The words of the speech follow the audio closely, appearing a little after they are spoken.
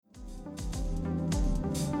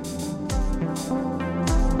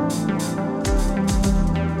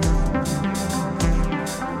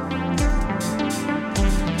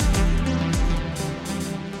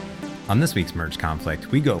On this week's Merge Conflict,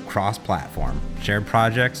 we go cross-platform. Shared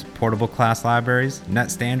projects, portable class libraries,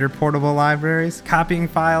 net standard portable libraries, copying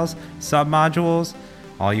files, submodules.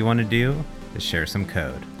 All you want to do is share some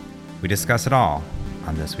code. We discuss it all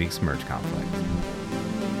on this week's Merge Conflict.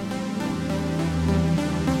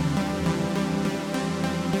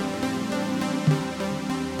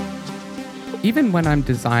 Even when I'm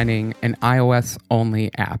designing an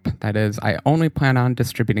iOS-only app, that is, I only plan on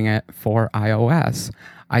distributing it for iOS,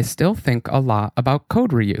 I still think a lot about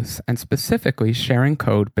code reuse and specifically sharing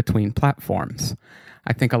code between platforms.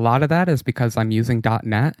 I think a lot of that is because I'm using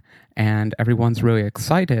 .NET and everyone's really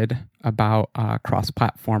excited about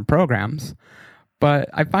cross-platform programs. But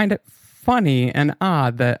I find it funny and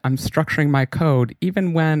odd that I'm structuring my code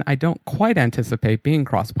even when I don't quite anticipate being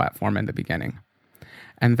cross-platform in the beginning.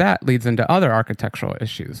 And that leads into other architectural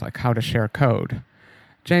issues, like how to share code.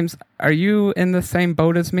 James, are you in the same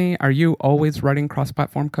boat as me? Are you always writing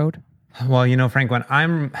cross-platform code? Well, you know, Frank, when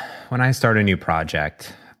I start a new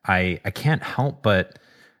project, I can't help but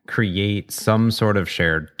create some sort of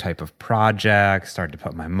shared type of project, start to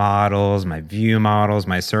put my models, my view models,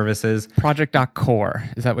 my services. Project.core,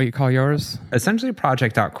 is that what you call yours? Essentially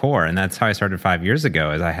project.core, and that's how I started 5 years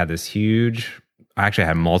ago, is I had this huge... I actually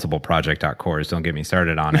had multiple project.cores. Don't get me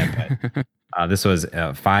started on it. But this was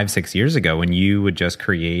 5-6 years ago when you would just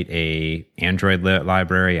create a Android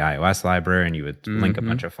library, iOS library, and you would link a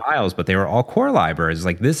bunch of files, but they were all core libraries.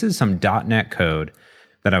 Like, this is some .NET code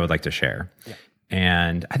that I would like to share. Yeah.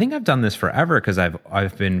 And I think I've done this forever because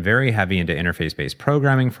I've been very heavy into interface-based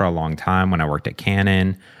programming for a long time when I worked at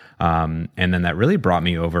Canon. And then that really brought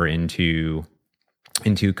me over into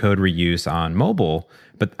code reuse on mobile.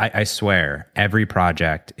 But I swear, every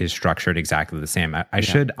project is structured exactly the same. I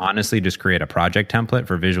should honestly just create a project template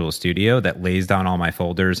for Visual Studio that lays down all my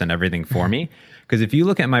folders and everything for me. Because if you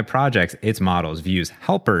look at my projects, it's models, views,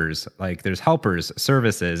 helpers. Like, there's helpers,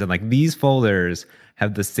 services, and like these folders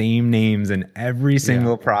have the same names in every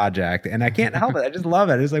single project. And I can't help it. I just love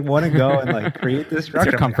it. I just like want to go and like create this structure.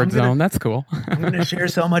 It's your comfort zone. That's cool. I'm going to share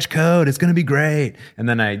so much code. It's going to be great. And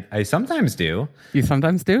then I sometimes do. You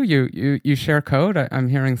sometimes do? You share code? I'm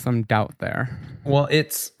hearing some doubt there. Well,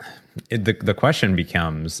 the question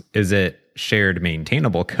becomes, is it shared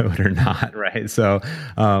maintainable code or not, right? So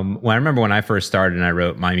I remember when I first started and I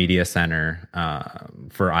wrote My Media Center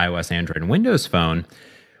for iOS, Android, and Windows Phone,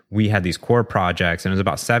 we had these core projects, and it was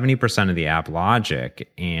about 70% of the app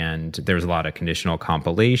logic, and there was a lot of conditional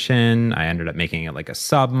compilation. I ended up making it like a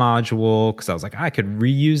sub-module because I was like, I could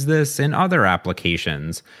reuse this in other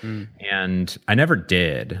applications. And I never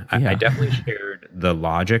did. I definitely shared the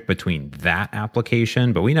logic between that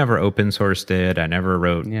application, but we never open sourced it. I never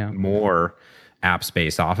wrote more app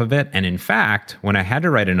space off of it. And in fact, when I had to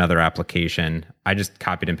write another application, I just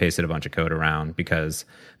copied and pasted a bunch of code around because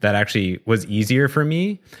that actually was easier for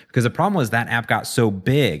me. Because the problem was that app got so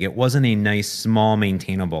big. It wasn't a nice, small,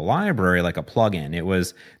 maintainable library like a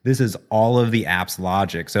plugin. This is all of the app's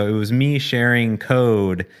logic. So it was me sharing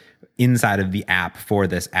code inside of the app for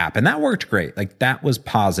this app. And that worked great. Like, that was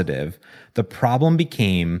positive. The problem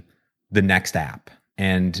became the next app.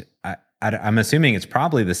 And I'm assuming it's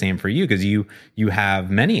probably the same for you because you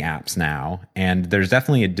have many apps now, and there's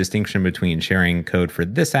definitely a distinction between sharing code for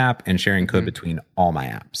this app and sharing code between all my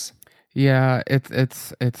apps. Yeah,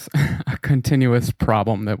 it's a continuous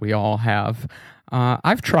problem that we all have.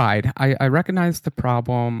 I've tried. I recognized the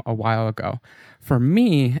problem a while ago. For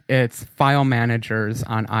me, it's file managers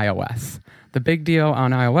on iOS. The big deal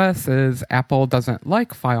on iOS is Apple doesn't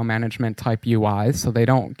like file management type UIs, so they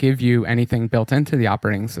don't give you anything built into the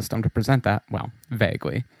operating system to present that, well,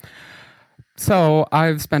 vaguely. So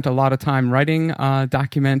I've spent a lot of time writing a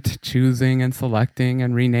document, choosing and selecting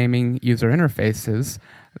and renaming user interfaces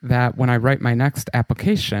that when I write my next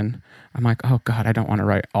application, I'm like, oh God, I don't want to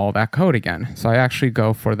write all that code again. So I actually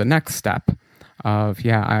go for the next step of,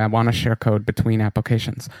 I want to share code between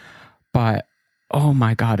applications. But oh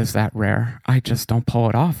my God, is that rare? I just don't pull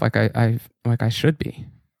it off like I should be.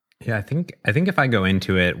 Yeah, I think if I go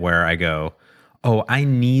into it where I go, oh, I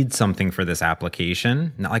need something for this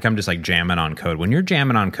application, not like I'm just like jamming on code. When you're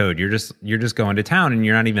jamming on code, you're just going to town and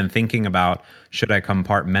you're not even thinking about, should I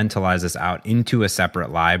compartmentalize this out into a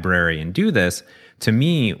separate library and do this? To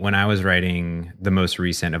me, when I was writing the most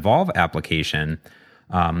recent Evolve application,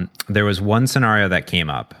 there was one scenario that came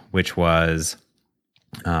up, which was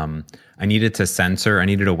I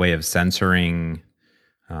needed a way of censoring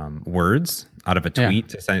words out of a tweet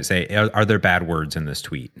to say, are there bad words in this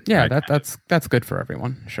tweet? Yeah, right? That's good for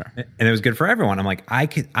everyone. Sure. And it was good for everyone. I'm like, I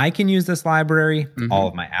can use this library. All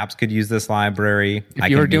of my apps could use this library. If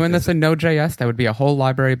you were doing this in Node.js, that would be a whole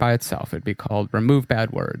library by itself. It'd be called Remove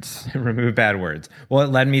Bad Words. Remove Bad Words. Well,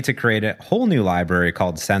 it led me to create a whole new library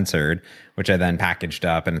called Censored, which I then packaged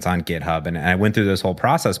up, and it's on GitHub. And I went through this whole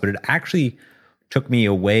process, but it actually took me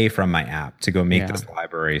away from my app to go make this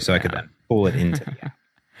library so I could then pull it into the app.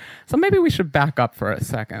 So maybe we should back up for a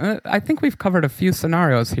second. I think we've covered a few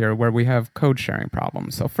scenarios here where we have code sharing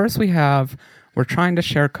problems. So first we're trying to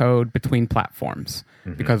share code between platforms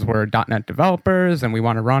because we're .NET developers and we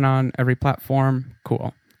want to run on every platform.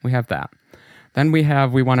 Cool. We have that. Then we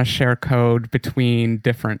want to share code between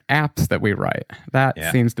different apps that we write. That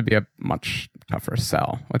seems to be a much tougher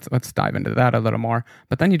sell. Let's dive into that a little more.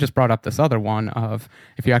 But then you just brought up this other one of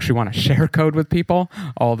if you actually want to share code with people,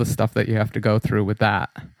 all the stuff that you have to go through with that.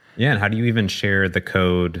 Yeah, and how do you even share the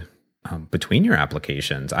code between your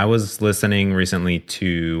applications? I was listening recently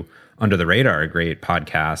to Under the Radar, a great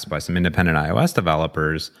podcast by some independent iOS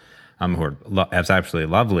developers who are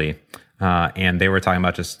absolutely lovely. And they were talking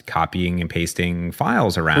about just copying and pasting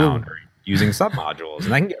files around or using submodules.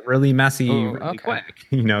 And that can get really messy really quick,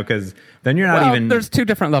 because then you're not even... There's two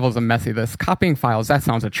different levels of messy. This copying files, that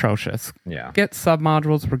sounds atrocious. Yeah. Get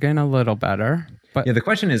submodules, we're getting a little better. But the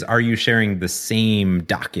question is, are you sharing the same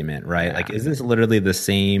document, right? Yeah. Like, is this literally the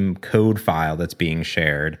same code file that's being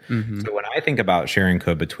shared? So when I think about sharing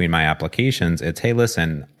code between my applications, it's, hey,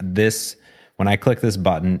 listen, when I click this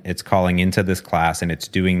button, it's calling into this class and it's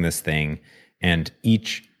doing this thing. And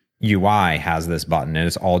each UI has this button and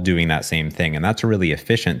it's all doing that same thing. And that's really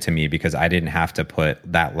efficient to me because I didn't have to put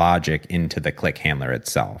that logic into the click handler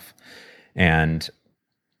itself. And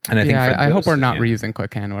I think I hope we're not reusing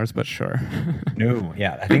click handlers, but sure. No,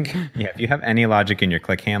 I think if you have any logic in your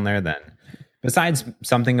click handler, then besides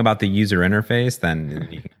something about the user interface, then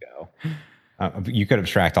you can go. You could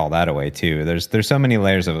abstract all that away too. There's so many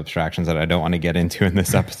layers of abstractions that I don't want to get into in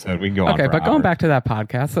this episode. We can go on for but hours. Going back to that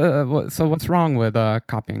podcast, so what's wrong with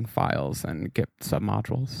copying files and Git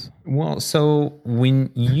submodules? Well, so when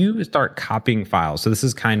you start copying files, so this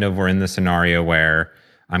is kind of, we're in the scenario where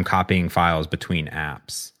I'm copying files between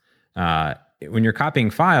apps. When you're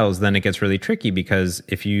copying files, then it gets really tricky because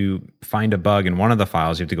if you find a bug in one of the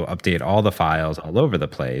files, you have to go update all the files all over the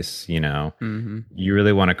place. You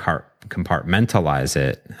really want to compartmentalize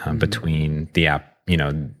it between the app,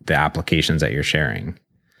 the applications that you're sharing.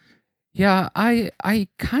 Yeah, I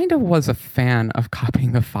kind of was a fan of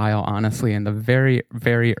copying the file, honestly, in the very,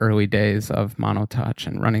 very early days of MonoTouch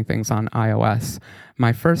and running things on iOS.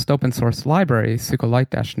 My first open source library,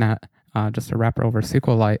 SQLite-net, just a wrapper over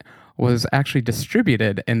SQLite, was actually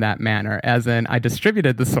distributed in that manner, as in I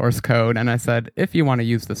distributed the source code and I said, if you want to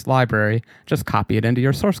use this library, just copy it into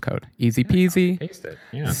your source code. Easy peasy. Paste it.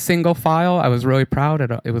 Yeah. Single file. I was really proud.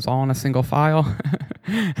 It was all in a single file.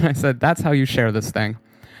 And I said, that's how you share this thing.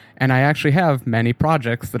 And I actually have many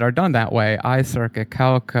projects that are done that way. iCircuit,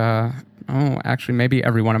 Calca. Actually, maybe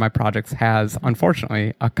every one of my projects has,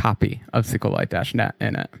 unfortunately, a copy of SQLite-net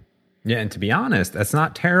in it. Yeah, and to be honest, that's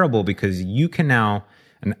not terrible because you can now...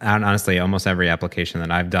 And honestly, almost every application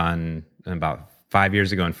that I've done about 5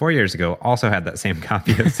 years ago and 4 years ago also had that same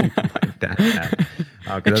copy of SQLite-net.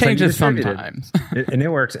 It changes sometimes. And it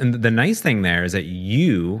works. And the nice thing there is that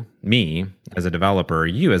me as a developer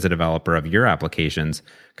of your applications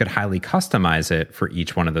could highly customize it for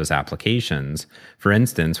each one of those applications. For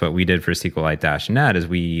instance, what we did for SQLite-net is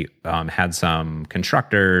we had some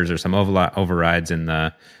constructors or some overrides in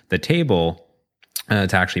the table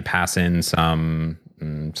to actually pass in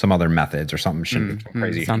some other methods or something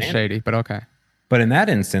crazy. Sounds shady, but okay. But in that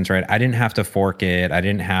instance, right, I didn't have to fork it. I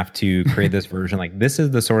didn't have to create this version. Like, this is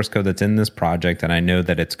the source code that's in this project, and I know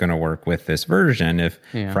that it's going to work with this version. If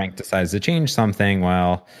Frank decides to change something,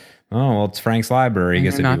 it's Frank's library. And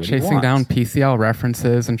you're not chasing down PCL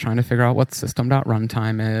references and trying to figure out what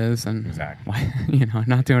system.runtime is, and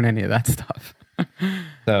not doing any of that stuff.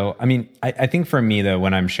 So, I mean, I think for me, though,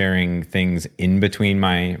 when I'm sharing things in between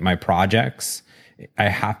my projects, I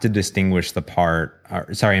have to distinguish in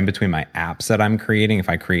between my apps that I'm creating. If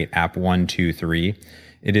I create app 1, 2, 3,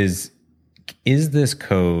 is this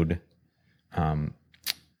code, can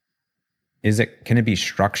it be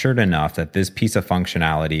structured enough that this piece of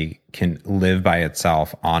functionality can live by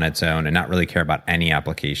itself on its own and not really care about any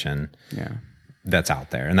application? Yeah. that's out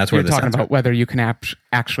there. And that's where you're the talking sensor, about whether you can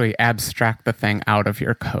actually abstract the thing out of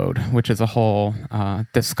your code, which is a whole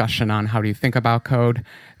discussion on how do you think about code.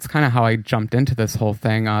 It's kind of how I jumped into this whole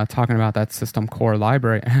thing, talking about that system core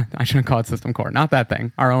library. I shouldn't call it system core, not that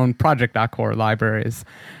thing. Our own project.core library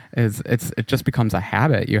it just becomes a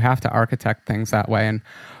habit. You have to architect things that way. And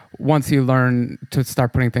once you learn to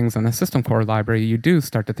start putting things in the system core library, you do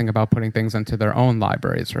start to think about putting things into their own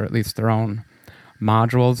libraries, or at least their own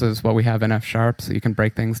modules is what we have in F#, so you can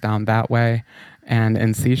break things down that way. And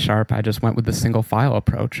in C#, I just went with the single file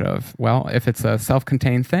approach of, well, if it's a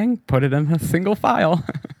self-contained thing, put it in a single file.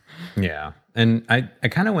 Yeah. And I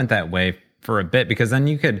kind of went that way for a bit, because then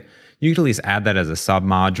you could at least add that as a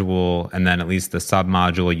submodule, and then at least the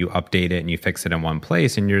submodule, you update it and you fix it in one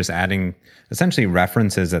place, and you're just adding essentially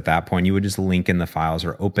references at that point. You would just link in the files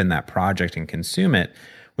or open that project and consume it,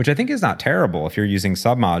 which I think is not terrible if you're using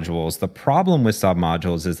submodules. The problem with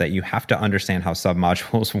submodules is that you have to understand how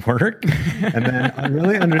submodules work, and then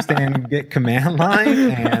really understand Git command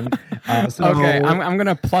line. And okay, I'm going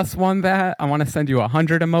to +1 that. I want to send you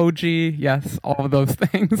 100 emoji. Yes, all of those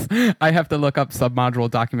things. I have to look up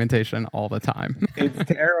submodule documentation all the time. It's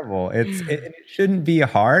terrible. It shouldn't be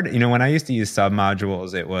hard. When I used to use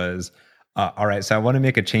submodules, it was, all right, so I want to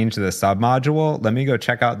make a change to the submodule. Let me go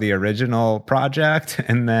check out the original project,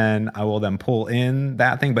 and then I will then pull in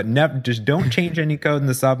that thing. But just don't change any code in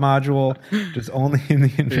the submodule. Just only in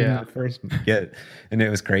the first Git. And it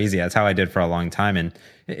was crazy. That's how I did for a long time. And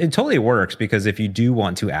it totally works, because if you do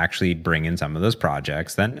want to actually bring in some of those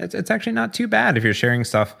projects, then it's actually not too bad if you're sharing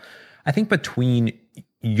stuff. I think between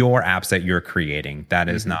your apps that you're creating, that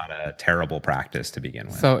is not a terrible practice to begin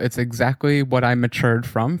with. So it's exactly what I matured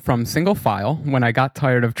from single file. When I got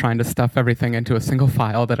tired of trying to stuff everything into a single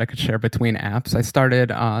file that I could share between apps, I started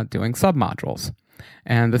doing submodules.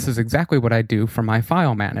 And this is exactly what I do for my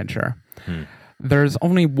file manager. There's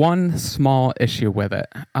only one small issue with it.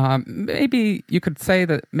 Maybe you could say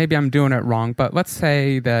that maybe I'm doing it wrong, but let's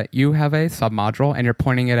say that you have a submodule and you're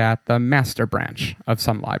pointing it at the master branch of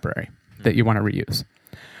some library that you want to reuse.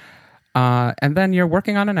 And then you're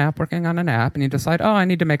working on an app, and you decide, oh, I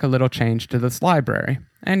need to make a little change to this library.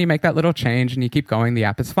 And you make that little change, and you keep going. The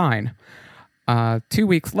app is fine. 2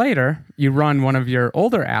 weeks later, you run one of your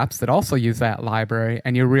older apps that also use that library,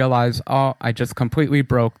 and you realize, oh, I just completely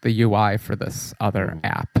broke the UI for this other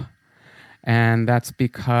app. And that's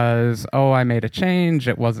because, I made a change.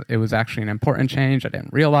 It was actually an important change. I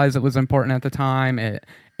didn't realize it was important at the time. It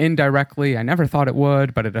indirectly, I never thought it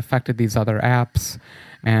would, but it affected these other apps,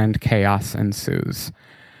 and chaos ensues.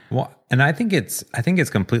 Well, and I think it's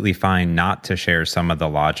completely fine not to share some of the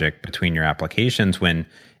logic between your applications when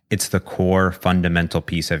it's the core fundamental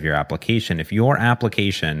piece of your application. If your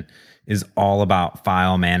application is all about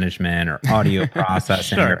file management or audio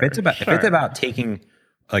processing, or if it's about taking,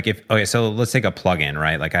 so let's take a plugin,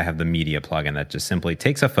 right? Like I have the media plugin that just simply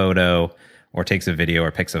takes a photo or takes a video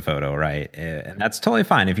or picks a photo, right? And that's totally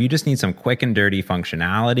fine. If you just need some quick and dirty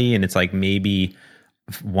functionality, and it's like maybe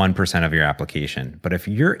 1% of your application. But if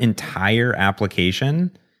your entire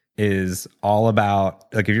application is all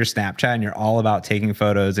about, like if you're Snapchat and you're all about taking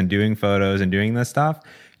photos and doing this stuff,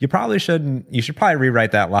 you should probably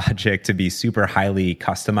rewrite that logic to be super highly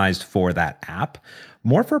customized for that app,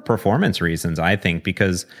 more for performance reasons, I think,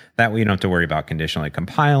 because that way you don't have to worry about conditionally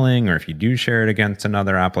compiling, or if you do share it against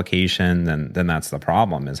another application, then that's the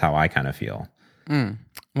problem, is how I kind of feel.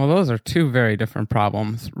 Well, those are two very different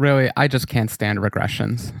problems. Really, I just can't stand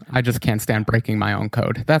regressions. I just can't stand breaking my own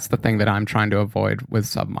code. That's the thing that I'm trying to avoid with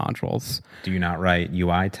submodules. Do you not write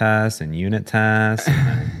UI tests and unit tests?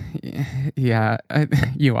 Yeah,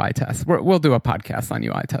 UI tests. We'll do a podcast on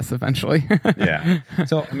UI tests eventually. Yeah.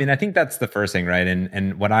 So, I think that's the first thing, right?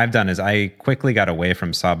 And what I've done is I quickly got away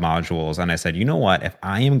from submodules, and I said, you know what? If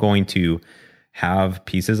I am going to have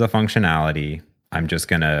pieces of functionality, I'm just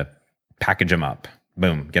going to package them up.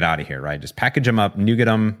 Boom, get out of here, right? Just package them up, NuGet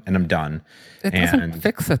them, and I'm done. It doesn't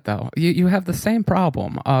fix it, though. You have the same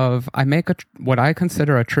problem of I make what I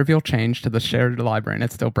consider a trivial change to the shared library, and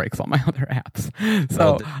it still breaks all my other apps.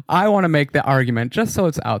 So I want to make the argument, just so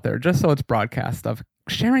it's out there, just so it's broadcast, of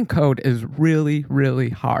sharing code is really, really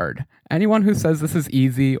hard. Anyone who says this is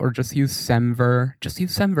easy or just use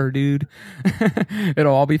Semver, dude.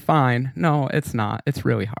 It'll all be fine. No, it's not. It's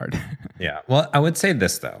really hard. Yeah. Well, I would say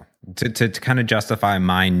this, though, to kind of justify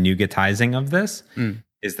my NuGetizing of this,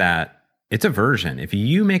 is that it's a version. If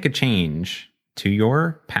you make a change to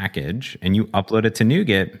your package and you upload it to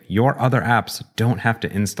NuGet, your other apps don't have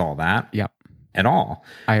to install that. At all.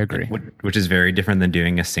 I agree. Which is very different than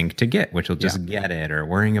doing a sync to Git, which will just get it, or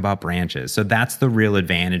worrying about branches. So that's the real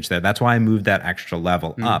advantage there. That's why I moved that extra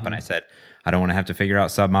level up. And I said, I don't want to have to figure out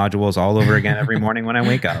submodules all over again every morning when I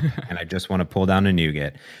wake up. And I just want to pull down a NuGet.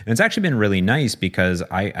 And it's actually been really nice because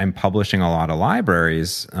I'm publishing a lot of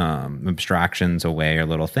libraries, abstractions away or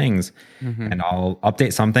little things. And I'll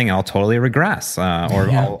update something and I'll totally regress, or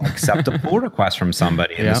I'll accept a pull request from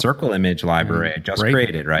somebody in the circle image library I just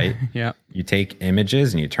created, right? You take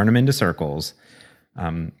images and you turn them into circles.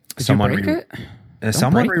 Someone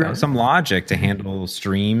wrote some logic to handle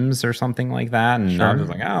streams or something like that, and I was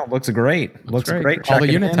like, "Oh, looks great! Looks great!" All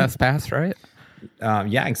the unit tests passed, right?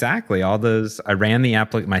 Yeah, exactly. All those. I ran the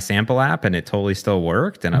my sample app, and it totally still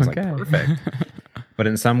worked, and I was like, "Perfect." But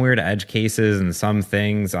in some weird edge cases and some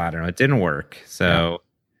things, I don't know, it didn't work. So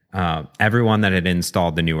everyone that had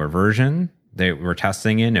installed the newer version, they were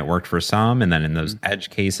testing it, and it worked for some. And then in those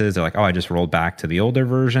edge cases, they're like, "Oh, I just rolled back to the older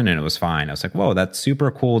version, and it was fine." I was like, "Whoa, that's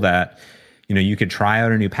super cool that." You could try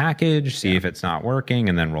out a new package, see if it's not working,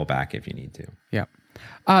 and then roll back if you need to. Yeah.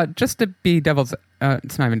 Just to be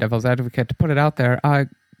it's not even devil's advocate, to put it out there,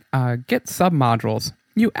 Git submodules,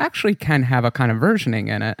 you actually can have a kind of versioning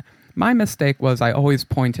in it. My mistake was I always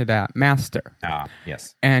pointed at master.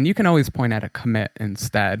 Yes. And you can always point at a commit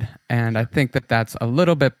instead. And I think that that's a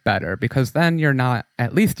little bit better because then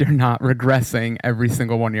at least you're not regressing every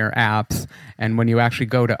single one of your apps. And when you actually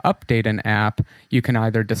go to update an app, you can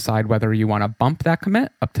either decide whether you want to bump that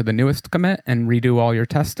commit up to the newest commit and redo all your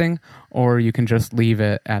testing, or you can just leave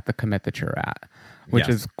it at the commit that you're at, which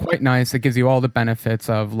is quite nice. It gives you all the benefits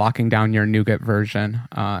of locking down your NuGet version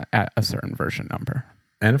at a certain version number.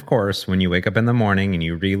 And of course, when you wake up in the morning and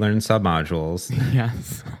you relearn submodules.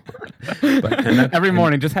 Yes. Every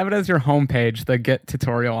morning, just have it as your homepage, the Git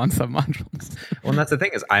tutorial on submodules. Well, and that's the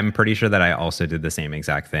thing is I'm pretty sure that I also did the same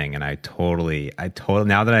exact thing. And I totally,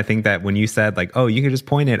 now that I think that when you said like, oh, you can just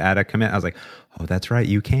point it at a commit, I was like, oh, that's right.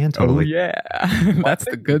 You can totally. Oh, yeah. That's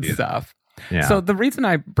the good stuff. Yeah. So the reason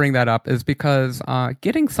I bring that up is because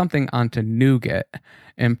getting something onto NuGet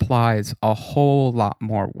implies a whole lot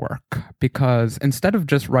more work, because instead of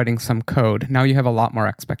just writing some code, now you have a lot more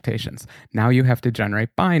expectations. Now you have to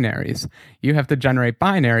generate binaries. You have to generate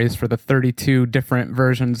binaries for the 32 different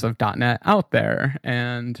versions of .NET out there.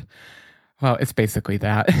 And, well, it's basically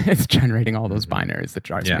that. It's generating all those binaries that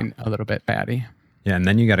drives me a little bit batty. Yeah, and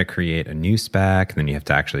then you got to create a new spec, and then you have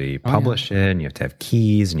to actually publish it, and you have to have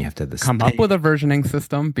keys, and you have to come up with a versioning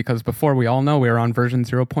system, because before we all know we were on version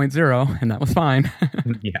 0.0, and that was fine.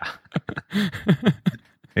 Yeah.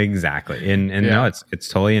 Exactly. And no, it's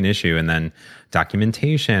totally an issue. And then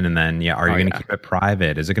documentation, and then are you going to keep it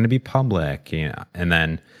private? Is it going to be public? And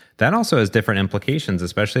then that also has different implications,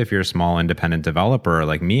 especially if you're a small independent developer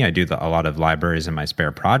like me. I do a lot of libraries in my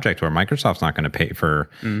spare project where Microsoft's not going to pay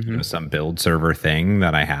for some build server thing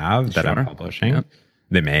that I have that I'm publishing. Yep.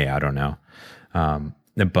 They may, I don't know.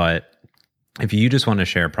 But if you just want to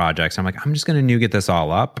share projects, I'm like, I'm just going to NuGet this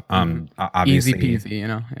all up. Obviously, easy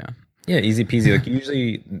peasy, Yeah, easy peasy. Like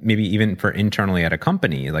usually, maybe even for internally at a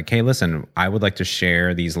company, like, hey, listen, I would like to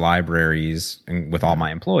share these libraries with all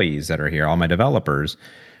my employees that are here, all my developers.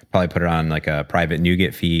 Probably put it on like a private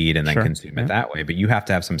NuGet feed and then consume it that way. But you have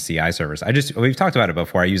to have some CI servers. We've talked about it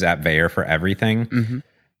before. I use AppVeyor for everything.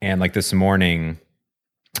 And like this morning,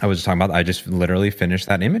 I was just talking about, I just literally finished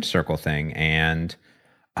that image circle thing. And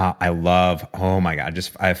I love, oh my God,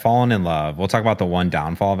 I've fallen in love. We'll talk about the one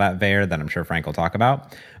downfall of AppVeyor that I'm sure Frank will talk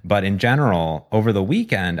about. But in general, over the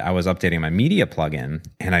weekend, I was updating my media plugin,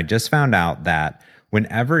 and I just found out that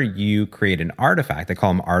whenever you create an artifact, they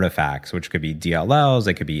call them artifacts, which could be DLLs,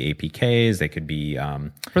 they could be APKs, they could be...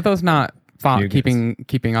 For those not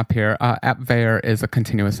keeping up here, AppVeyor is a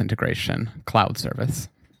continuous integration cloud service.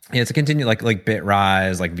 Yeah, it's a like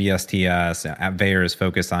Bitrise, like VSTS. AppVeyor is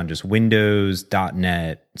focused on just Windows,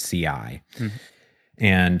 .NET, CI.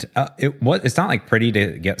 And it's not like pretty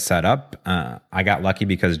to get set up. I got lucky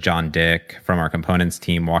because John Dick from our components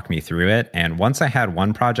team walked me through it. And once I had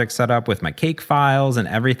one project set up with my cake files and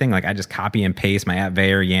everything, like I just copy and paste my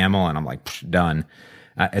AppVeyor YAML, and I'm like, done.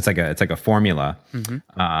 It's like a formula,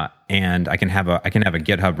 and I can have a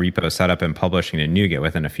GitHub repo set up and publishing to NuGet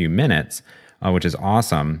within a few minutes, which is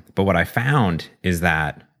awesome. But what I found is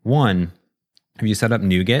that one, if you set up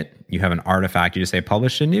NuGet, you have an artifact, you just say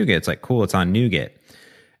publish to NuGet. It's like, cool, it's on NuGet.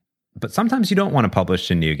 But sometimes you don't want to publish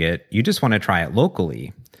to NuGet. You just want to try it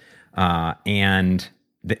locally. For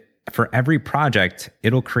every project,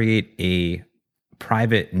 it'll create a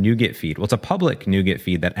private NuGet feed. Well, it's a public NuGet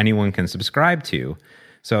feed that anyone can subscribe to.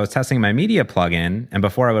 So I was testing my media plugin, and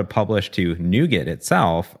before I would publish to NuGet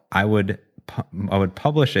itself, I would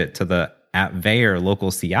publish it to the @Veyor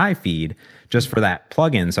local CI feed just for that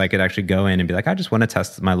plugin. So I could actually go in and be like, I just want to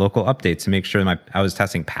test my local updates to make sure I was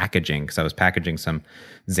testing packaging, because I was packaging some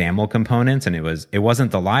XAML components, and it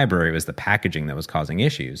wasn't the library, it was the packaging that was causing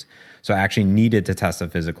issues. So I actually needed to test a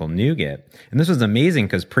physical NuGet. And this was amazing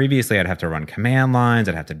because previously I'd have to run command lines,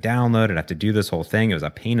 I'd have to download, I'd have to do this whole thing. It was a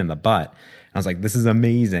pain in the butt. I was like, this is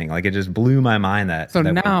amazing. Like, it just blew my mind that. So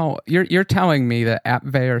now you're telling me that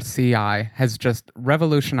 @Veyor CI has just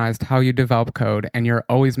revolutionized how you develop code, and you're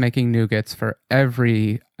always making NuGets for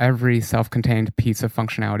every self-contained piece of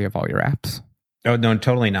functionality of all your apps. Oh, no,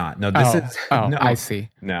 totally not. No, this is. No, I see.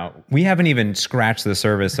 No, we haven't even scratched the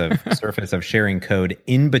surface of sharing code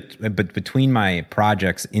between my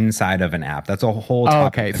projects inside of an app. That's a whole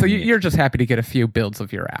topic. Okay, so you're just happy to get a few builds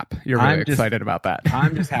of your app. You're really excited about that.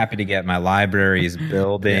 I'm just happy to get my libraries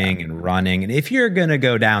building and running. And if you're going to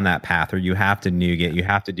go down that path where you have to NuGet, you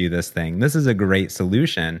have to do this thing, this is a great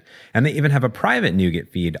solution. And they even have a private NuGet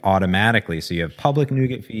feed automatically. So you have public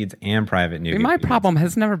NuGet feeds and private NuGet feeds. My problem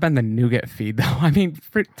has never been the NuGet feed, though. I mean,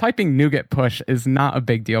 typing NuGet push is not a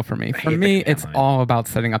big deal for me. For me, it's all about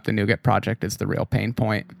setting up the NuGet project is the real pain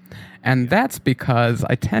point. And that's because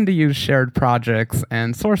I tend to use shared projects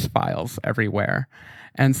and source files everywhere.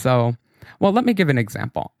 And so, well, let me give an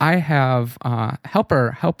example. I have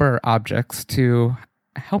helper objects to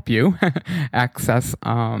help you access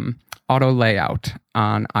auto layout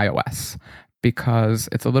on iOS, because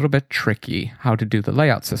it's a little bit tricky how to do the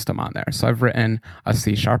layout system on there. So I've written a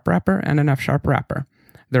C# wrapper and an F# wrapper.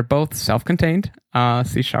 They're both self-contained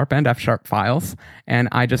C# and F# files, and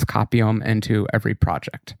I just copy them into every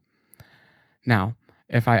project. Now,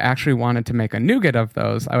 if I actually wanted to make a NuGet of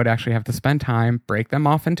those, I would actually have to spend time, break them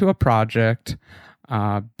off into a project,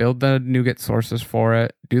 build the NuGet sources for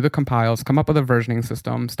it, do the compiles, come up with a versioning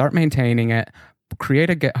system, start maintaining it, create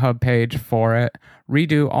a GitHub page for it,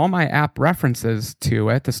 redo all my app references to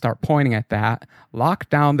it to start pointing at that, lock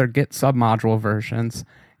down their Git submodule versions.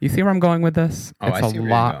 You see where I'm going with this? Oh, it's a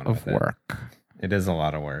lot of work. It is a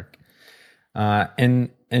lot of work. And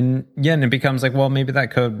it becomes like, well, maybe that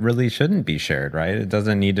code really shouldn't be shared, right? It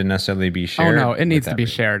doesn't need to necessarily be shared. Oh, no, it needs to be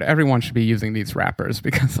shared. Everyone should be using these wrappers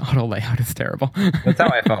because auto layout is terrible. That's how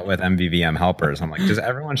I felt with MVVM helpers. I'm like,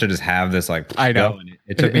 everyone should just have this, like, I know.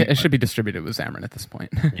 It should be distributed with Xamarin at this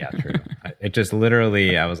point. Yeah, true. It just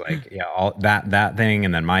literally, I was like, yeah, all that thing,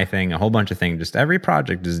 and then my thing, a whole bunch of things, just every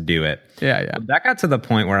project, just do it. Yeah. But that got to the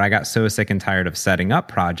point where I got so sick and tired of setting up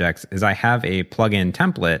projects is I have a plugin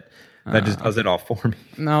template that just does it all for me.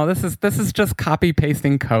 No, this is just copy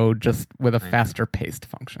pasting code just with a faster paste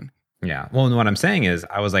function. Yeah. Well, and what I'm saying is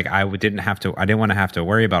I was like, I didn't want to have to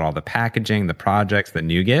worry about all the packaging, the projects, the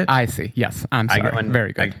NuGet. I see. Yes. I'm sorry.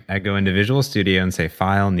 Very good. I go into Visual Studio and say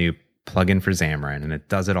file new plugin for Xamarin, and it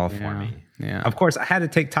does it all for me. Yeah. Of course, I had to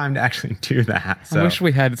take time to actually do that. So. I wish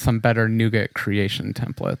we had some better NuGet creation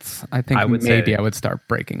templates. I think I would start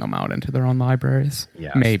breaking them out into their own libraries.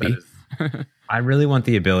 Yes, maybe. I really want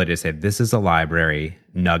the ability to say, this is a library,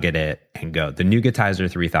 nugget it, and go. The NuGetizer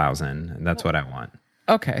 3000, and that's what I want.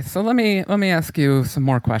 Okay, so let me ask you some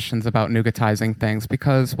more questions about NuGetizing things,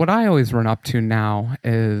 because what I always run up to now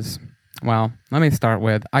is, well, let me start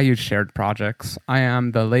with, I use shared projects. I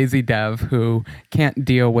am the lazy dev who can't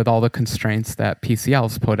deal with all the constraints that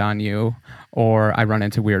PCLs put on you, or I run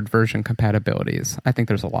into weird version compatibilities. I think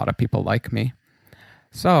there's a lot of people like me.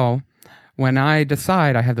 So when I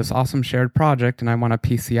decide I have this awesome shared project and I want to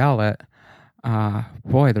PCL it,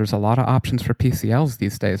 boy, there's a lot of options for PCLs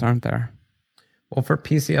these days, aren't there? Well, for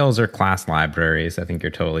PCLs or class libraries, I think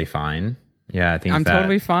you're totally fine. Yeah, I think I'm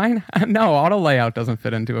totally fine. No, auto layout doesn't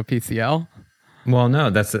fit into a PCL. Well, no,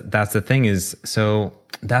 that's the thing is, so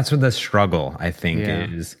that's what the struggle, I think,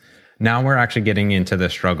 is. Now we're actually getting into the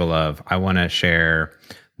struggle of, I want to share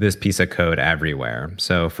this piece of code everywhere.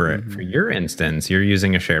 So for your instance, you're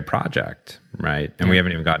using a shared project, right? And we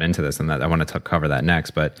haven't even gotten into this, and that I want to cover that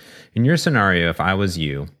next. But in your scenario, if I was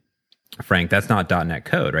you, Frank, that's not .NET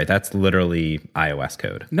code, right? That's literally iOS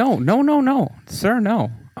code. No. Sir,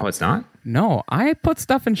 no. Oh, it's not? No, I put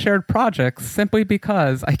stuff in shared projects simply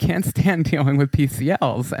because I can't stand dealing with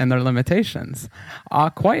PCLs and their limitations.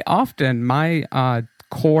 Quite often, my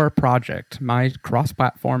core project, my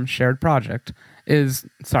cross-platform shared project is,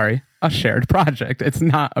 a shared project. It's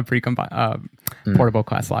not a portable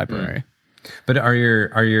class library. But are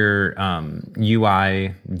your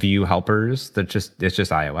UI view helpers? It's just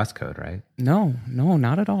iOS code, right? No,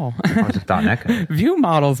 not at all. Oh, it's just .NET code. View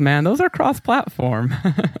models, man, those are cross-platform.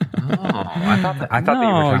 I thought that you were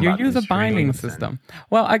talking about use a binding system.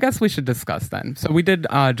 Well, I guess we should discuss then. So we did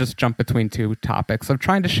just jump between two topics of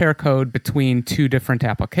trying to share code between two different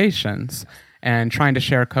applications. and trying to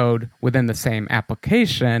share code within the same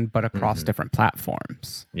application, but across different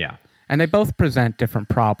platforms. Yeah. And they both present different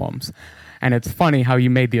problems. And it's funny how you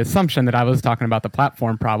made the assumption that I was talking about the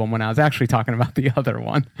platform problem when I was actually talking about the other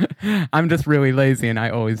one. I'm just really lazy and I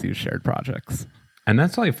always use shared projects. And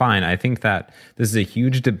that's totally fine. I think that this is a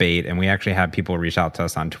huge debate, and we actually have people reach out to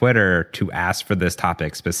us on Twitter to ask for this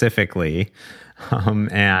topic specifically.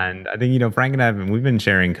 And I think, Frank and I, we've been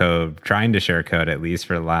sharing code, trying to share code at least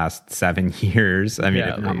for the last 7 years. I mean,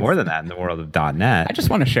 if not more than that in the world of .NET. I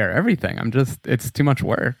just want to share everything. It's too much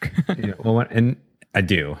work. And I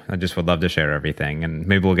do. I just would love to share everything, and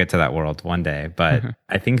maybe we'll get to that world one day. But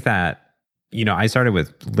I think that, I started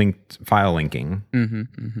with file linking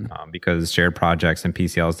because shared projects and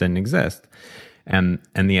PCLs didn't exist. And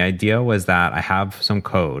the idea was that I have some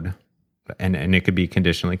code and it could be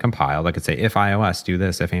conditionally compiled. I could say, if iOS, do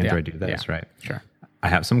this, if Android, do this, right? Sure. I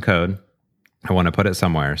have some code. I want to put it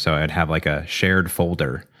somewhere. So I'd have like a shared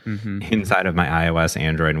folder inside of my iOS,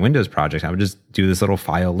 Android, and Windows projects. I would just do this little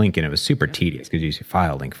file link, and it was super tedious because you see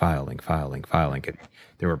file link, file link, file link, file link.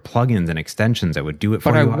 There were plugins and extensions that would do it for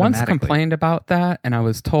you automatically. But I once complained about that, and I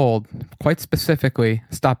was told quite specifically,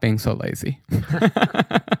 stop being so lazy.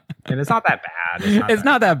 And it's not that bad. It's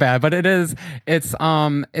not that bad, but it is. It's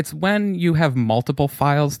when you have multiple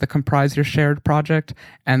files that comprise your shared project,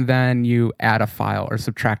 and then you add a file or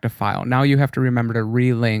subtract a file. Now you have to remember to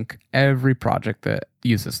relink every project that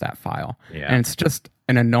uses that file. Yeah. And it's just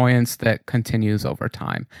an annoyance that continues over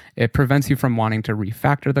time. It prevents you from wanting to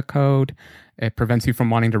refactor the code. It prevents you from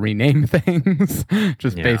wanting to rename things.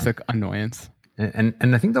 Just basic annoyance. And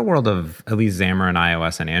I think the world of at least Xamarin,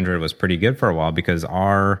 iOS, and Android was pretty good for a while because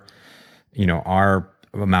our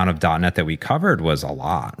amount of .NET that we covered was a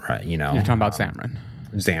lot, right? You're talking about Xamarin.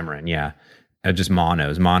 Xamarin, yeah. Just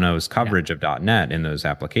Mono's coverage of .NET in those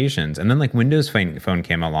applications. And then like Windows Phone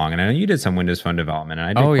came along, and I know you did some Windows Phone development.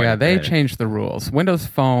 And I did they changed the rules. Windows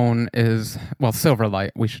Phone is,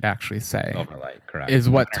 Silverlight, we should actually say. Silverlight, correct. Is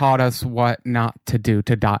what taught us what not to do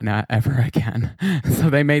to .NET ever again.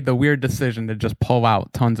 So they made the weird decision to just pull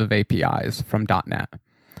out tons of APIs from .NET.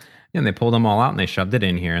 And they pulled them all out and they shoved it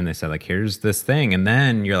in here and they said, like, here's this thing. And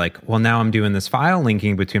then you're like, well, now I'm doing this file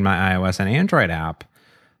linking between my iOS and Android app.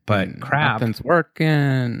 But crap, nothing's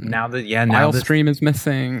working. Now file stream is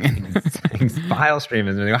missing. File stream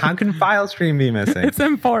is missing. How can file stream be missing? It's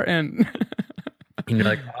important. And you're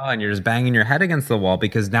like, and you're just banging your head against the wall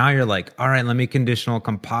because now you're like, all right, let me conditional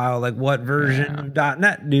compile. Like, what version of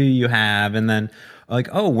 .NET do you have? And then like,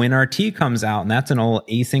 WinRT comes out, and that's an old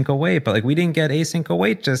async await, but like we didn't get async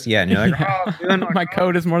await just yet. And you're like, my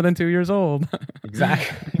code is more than 2 years old.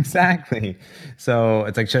 Exactly. So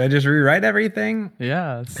it's like, should I just rewrite everything?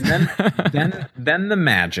 Yes. And then the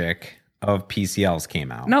magic of PCLs came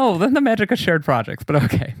out. No, then the magic of shared projects, but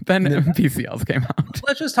okay. Then PCLs came out.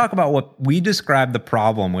 Let's just talk about what we described the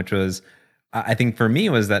problem, which was, I think for me,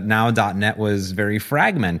 was that now .NET was very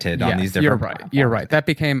fragmented on these different platforms. You're right. That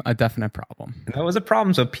became a definite problem. And that was a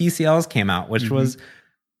problem. So PCLs came out, which was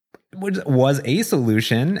a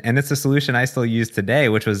solution, and it's a solution I still use today,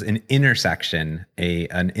 which was an intersection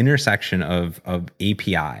of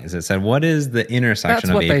APIs. It said, what is the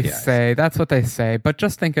intersection of APIs? That's what they say. But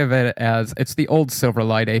just think of it as it's the old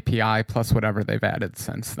Silverlight API plus whatever they've added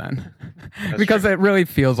since then. Because it really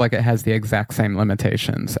feels like it has the exact same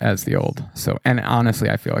limitations as the old. So, and honestly,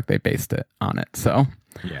 I feel like they based it on it. So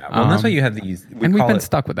yeah, well, that's why you have these. We've been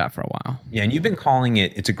stuck with that for a while. Yeah, and you've been calling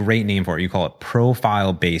it, it's a great name for it. You call it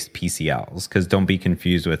profile-based PCLs, because don't be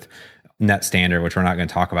confused with Net Standard, which we're not going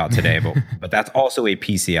to talk about today, but that's also a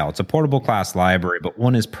PCL. It's a portable class library, but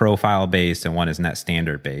one is profile-based and one is Net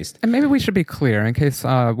Standard-based. And maybe we should be clear in case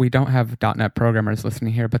we don't have .NET programmers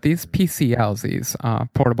listening here, but these PCLs, these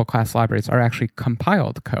portable class libraries, are actually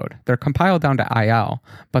compiled code. They're compiled down to IL,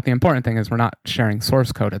 but the important thing is we're not sharing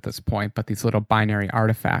source code at this point, but these little binary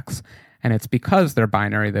artifacts. And it's because they're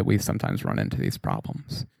binary that we sometimes run into these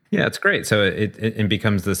problems. Yeah, it's great. So it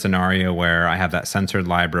becomes the scenario where I have that censored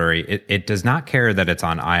library. It does not care that it's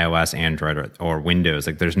on iOS, Android, or Windows.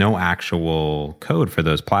 Like there's no actual code for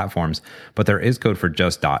those platforms, but there is code for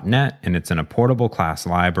just .NET, and it's in a portable class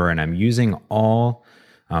library, and I'm using all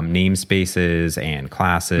namespaces and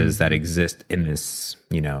classes that exist in this,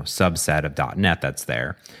 subset of .NET that's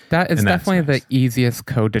there. That is definitely the easiest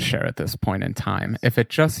code to share at this point in time. If it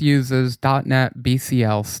just uses .NET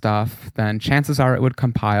BCL stuff, then chances are it would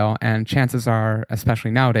compile, and chances are,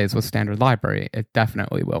 especially nowadays with standard library, it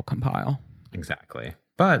definitely will compile. Exactly.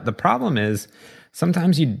 But the problem is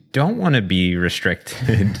sometimes you don't want to be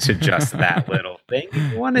restricted to just that little thing.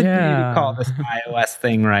 You want to call this iOS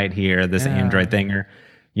thing right here, this Android thing, or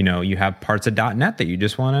you have parts of .NET that you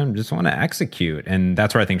just want to execute. And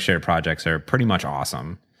that's where I think shared projects are pretty much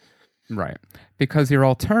awesome. Right. Because your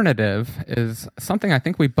alternative is something I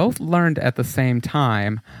think we both learned at the same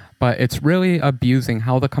time, but it's really abusing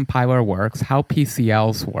how the compiler works, how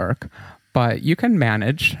PCLs work. But you can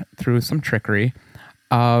manage through some trickery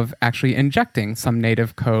of actually injecting some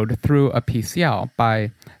native code through a PCL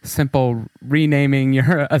by simple renaming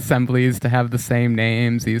your assemblies to have the same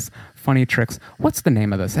names, these funny tricks. What's the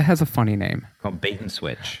name of this? It has a funny name. Called Bait and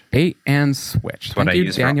Switch. Bait and Switch. Thank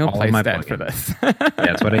you, Daniel Plaisted, for this. Yeah,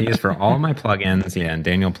 that's what I use for all of my plugins. Yeah, and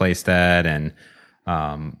Daniel Plaisted and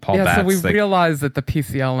Paul Batts. So we realized that the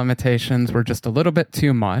PCL limitations were just a little bit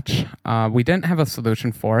too much. We didn't have a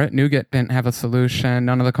solution for it. NuGet didn't have a solution.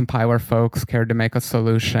 None of the compiler folks cared to make a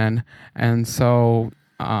solution. And so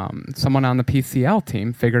someone on the PCL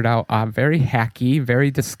team figured out a very hacky, very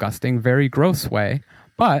disgusting, very gross way,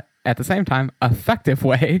 but at the same time, effective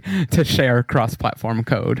way to share cross-platform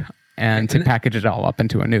code and to package it all up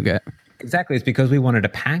into a NuGet. Exactly. It's because we wanted to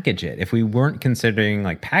package it. If we weren't considering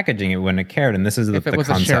like packaging it, we wouldn't have cared. And this is the concept. If it was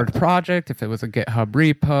a shared project, if it was a GitHub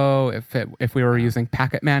repo, if we were using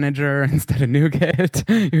Packet Manager instead of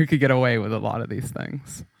NuGet, you could get away with a lot of these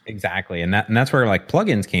things. Exactly. And that's where like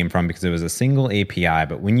plugins came from, because it was a single API.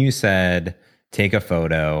 But when you said take a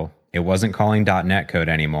photo, it wasn't calling .NET code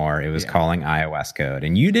anymore. It was calling iOS code.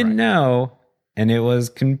 And you didn't know, and it was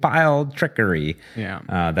compiled trickery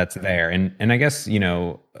that's there. And I guess,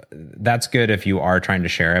 that's good if you are trying to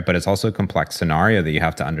share it, but it's also a complex scenario that you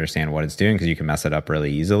have to understand what it's doing, because you can mess it up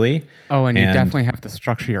really easily. Oh, and you definitely have to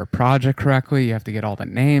structure your project correctly. You have to get all the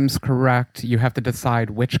names correct. You have to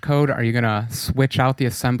decide which code. Are you going to switch out the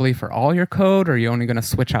assembly for all your code, or are you only going to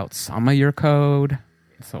switch out some of your code?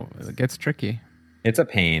 So it gets tricky. It's a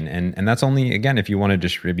pain. And that's only, again, if you want to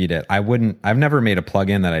distribute it. I've never made a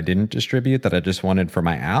plugin that I didn't distribute that I just wanted for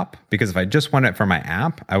my app, because if I just want it for my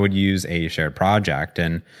app, I would use a shared project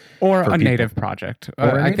or a native project.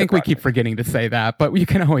 I think we keep forgetting to say that, but you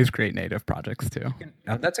can always create native projects too.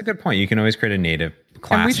 That's a good point. You can always create a native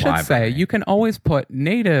class library. And we should say you can always put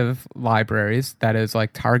native libraries that is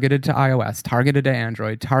like targeted to iOS, targeted to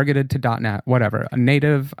Android, targeted to .NET, whatever, a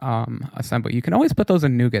native assembly. You can always put those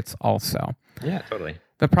in NuGets also. Yeah, totally.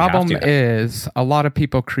 The problem is a lot of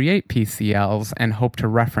people create PCLs and hope to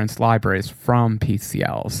reference libraries from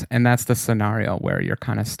PCLs. And that's the scenario where you're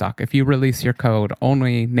kind of stuck. If you release your code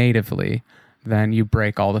only natively, then you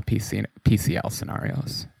break all the PCL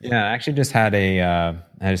scenarios. Yeah, I actually just had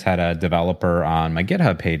a developer on my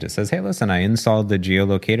GitHub page that says, hey, listen, I installed the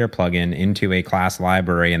geolocator plugin into a class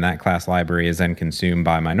library, and that class library is then consumed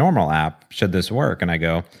by my normal app. Should this work? And I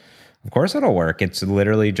go, of course it'll work. It's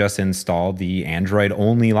literally just installed the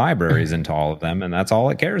Android-only libraries into all of them, and that's all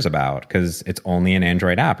it cares about, because it's only an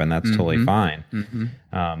Android app, and that's totally fine.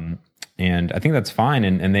 And I think that's fine.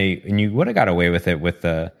 And you would have got away with it with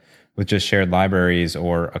just shared libraries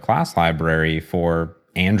or a class library for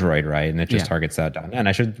Android, right? And it just targets that .NET.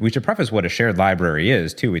 And we should preface what a shared library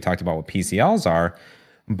is too. We talked about what PCLs are,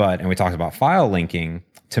 and we talked about file linking.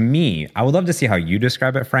 To me, I would love to see how you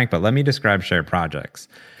describe it, Frank, but let me describe shared projects.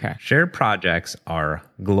 Okay. Shared projects are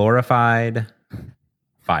glorified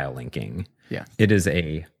file linking. Yeah. It is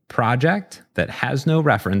a project that has no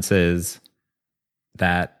references,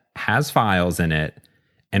 that has files in it,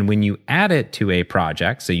 and when you add it to a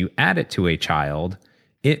project, so you add it to a child,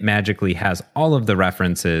 it magically has all of the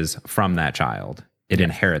references from that child. It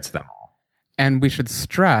inherits them all. And we should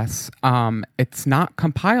stress, it's not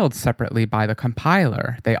compiled separately by the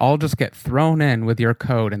compiler. They all just get thrown in with your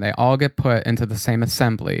code, and they all get put into the same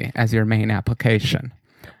assembly as your main application.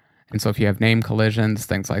 And so if you have name collisions,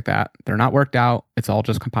 things like that, they're not worked out. It's all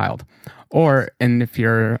just compiled. And if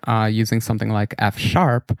you're using something like F#,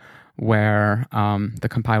 where the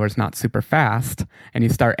compiler is not super fast, and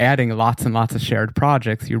you start adding lots and lots of shared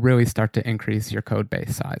projects, you really start to increase your code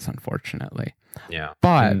base size, unfortunately. Yeah.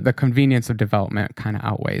 But the convenience of development kind of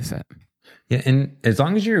outweighs it. Yeah. And as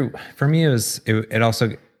long as for me, it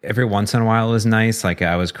also, every once in a while is nice. Like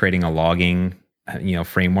I was creating a logging,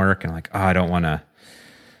 framework, and I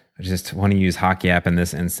just want to use Hockey App in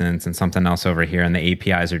this instance and something else over here. And the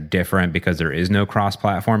APIs are different because there is no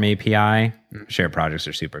cross-platform API. Shared projects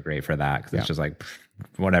are super great for that, because it's just like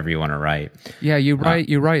whatever you want to write. Yeah, you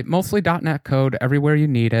write mostly .NET code everywhere you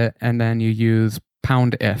need it, and then you use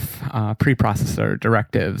pound-if preprocessor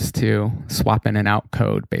directives to swap in and out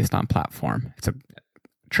code based on platform. It's a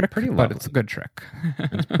trick, but it's a good trick.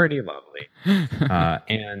 It's pretty lovely.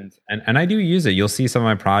 And I do use it. You'll see some of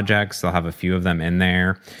my projects. I'll have a few of them in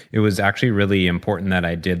there. It was actually really important that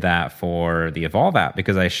I did that for the Evolve app,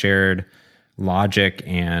 because I shared logic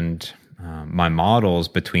and my models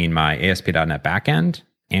between my ASP.NET backend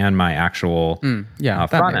and my actual that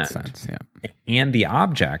front makes end. sense. Yeah. And the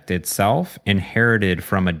object itself inherited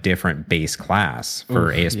from a different base class.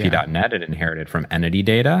 For ASP.NET, it inherited from entity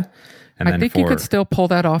data. And I think you could still pull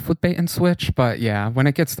that off with bait and switch, but yeah, when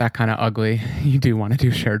it gets that kind of ugly, you do want to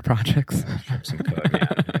do shared projects. Ship some code,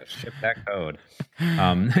 man. Ship that code.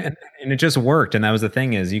 And it just worked. And that was the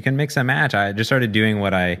thing, is you can mix and match. I just started doing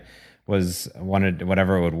what I wanted,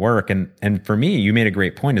 whatever would work. And for me, you made a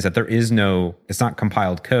great point, is that it's not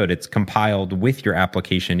compiled code. It's compiled with your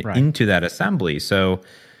application into that assembly. So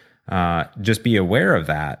just be aware of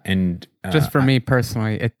that. And just for me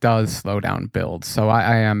personally, it does slow down builds. So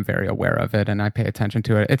I am very aware of it and I pay attention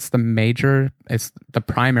to it. It's the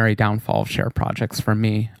primary downfall of shared projects for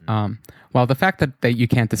me. Well, the fact that you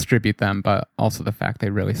can't distribute them, but also the fact they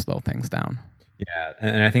really slow things down. Yeah,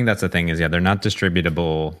 and I think that's the thing, is they're not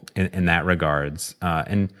distributable in that regards.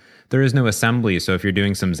 And there is no assembly. So if you're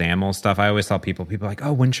doing some XAML stuff, I always tell people are like,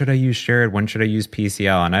 oh, when should I use shared? When should I use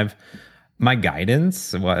PCL? And my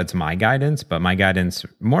guidance, well, it's my guidance, but my guidance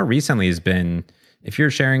more recently has been, if you're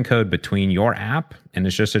sharing code between your app and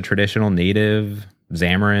it's just a traditional native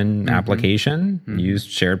Xamarin application, use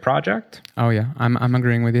shared project. Oh yeah, I'm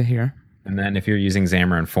agreeing with you here. And then if you're using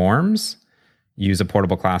Xamarin Forms, use a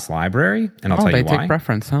portable class library, and I'll tell you why. They take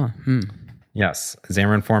preference, huh? Yes,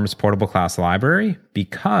 Xamarin Forms portable class library,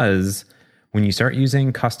 because when you start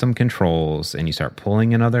using custom controls and you start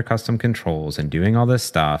pulling in other custom controls and doing all this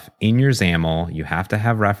stuff in your XAML, you have to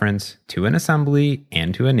have reference to an assembly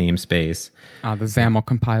and to a namespace. The XAML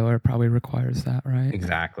compiler probably requires that, right?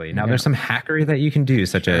 Exactly. Now, there's some hackery that you can do,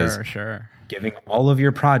 such as giving all of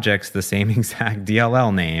your projects the same exact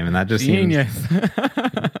DLL name, and that just genius.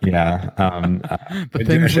 Yeah. The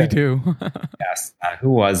things we do. Yes. Who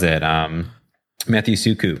was it? Matthew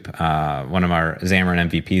Sukup, one of our Xamarin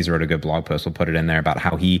MVPs, wrote a good blog post. We'll put it in there about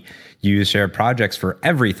how he used shared projects for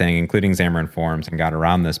everything, including Xamarin Forms, and got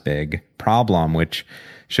around this big problem, which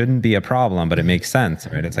shouldn't be a problem, but it makes sense,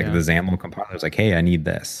 right? It's like the XAML compiler is like, hey, I need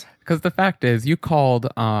this. Because the fact is, you called,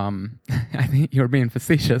 I think you were being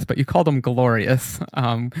facetious, but you called them glorious.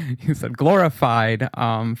 You said glorified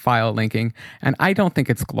file linking, and I don't think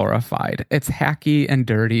it's glorified. It's hacky and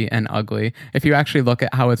dirty and ugly. If you actually look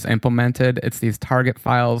at how it's implemented, it's these target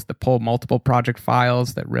files that pull multiple project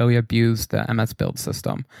files that really abuse the MS Build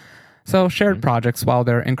system. So shared projects, while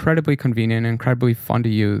they're incredibly convenient and incredibly fun to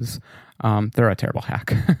use, they're a terrible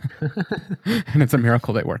hack. And it's a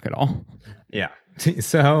miracle they work at all. Yeah.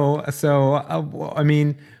 So I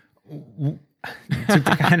mean, wait.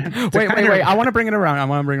 I want to bring it around.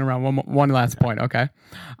 One last point. Okay.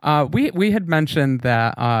 We had mentioned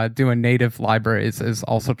that doing native libraries is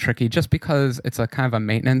also tricky, just because it's a kind of a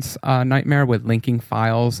maintenance nightmare with linking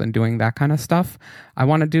files and doing that kind of stuff. I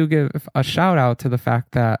want to give a shout out to the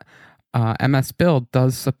fact that MS Build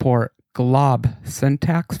does support glob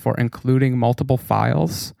syntax for including multiple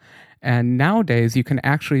files, and nowadays you can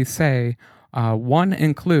actually say one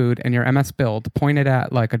include in your MS Build pointed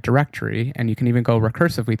at like a directory, and you can even go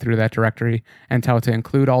recursively through that directory and tell it to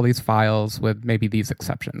include all these files with maybe these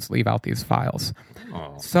exceptions, leave out these files.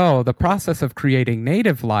 So the process of creating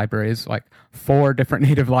native libraries, like 4 different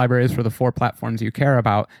native libraries for the 4 platforms you care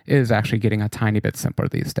about, is actually getting a tiny bit simpler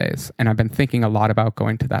these days. And I've been thinking a lot about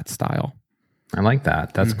going to that style. I like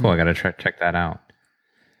that. That's cool. I got to check that out.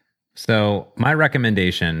 So my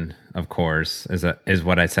recommendation, of course, is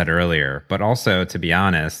what I said earlier, but also, to be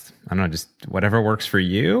honest, I don't know, just whatever works for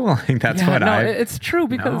you. Like that's it's true,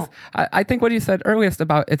 because I think what you said earliest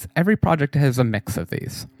about every project has a mix of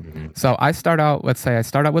these. So I start out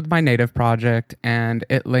with my native project, and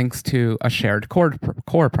it links to a shared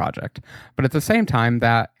core project. But at the same time,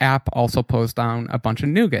 that app also pulls down a bunch of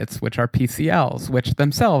NuGets, which are PCLs, which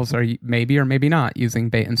themselves are maybe or maybe not using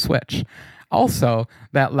bait and switch. Also,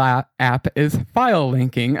 that app is file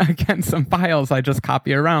linking against some files I just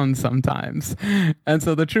copy around sometimes. And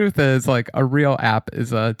so the truth is, like, a real app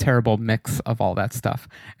is a terrible mix of all that stuff.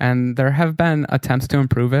 And there have been attempts to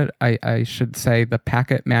improve it. I should say the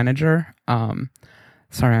packet manager.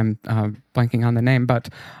 Sorry, I'm blanking on the name, but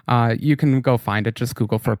you can go find it. Just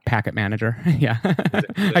Google for packet manager. Yeah.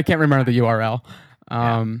 I can't remember the URL.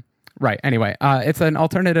 Right. Anyway, it's an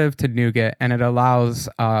alternative to NuGet, and it allows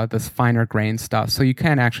this finer grain stuff. So you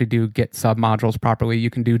can actually do Git submodules properly. You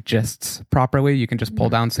can do gists properly. You can just pull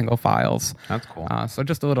down single files. That's cool. So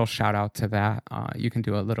just a little shout out to that. You can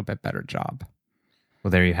do a little bit better job. Well,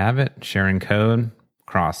 there you have it. Sharing code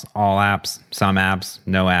across all apps, some apps,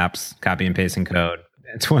 no apps, copy and pasting code.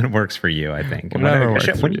 It's when it works for you, I think. When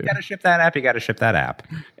you got to ship that app, you got to ship that app.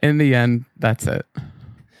 In the end, that's it.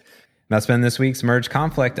 That's been this week's Merge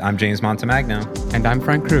Conflict. I'm James Montemagno. And I'm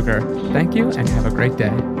Frank Krueger. Thank you and have a great day.